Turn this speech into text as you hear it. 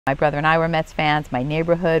My brother and I were Mets fans. My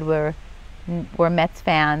neighborhood were Mets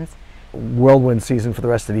fans. Whirlwind season for the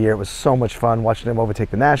rest of the year. It was so much fun watching them overtake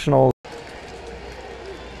the Nationals.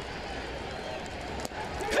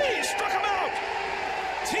 He struck him out!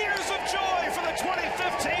 Tears of joy for the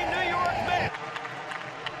 2015 New York Mets.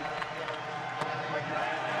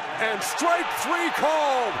 And strike three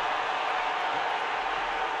called.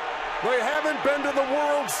 They haven't been to the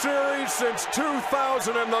World Series since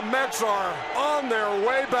 2000, and the Mets are on their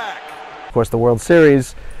way back. Of course, the World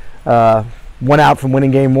Series went out from winning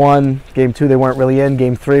Game 1. Game 2 they weren't really in.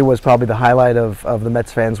 Game 3 was probably the highlight of the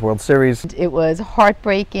Mets fans' World Series. It was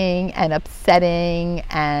heartbreaking and upsetting,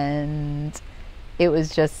 and it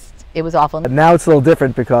was awful. But now it's a little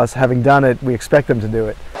different because having done it, we expect them to do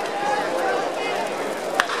it.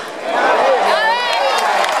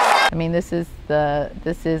 I mean, this is the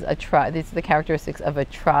characteristics of a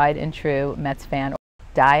tried and true Mets fan,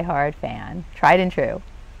 die-hard fan, tried and true.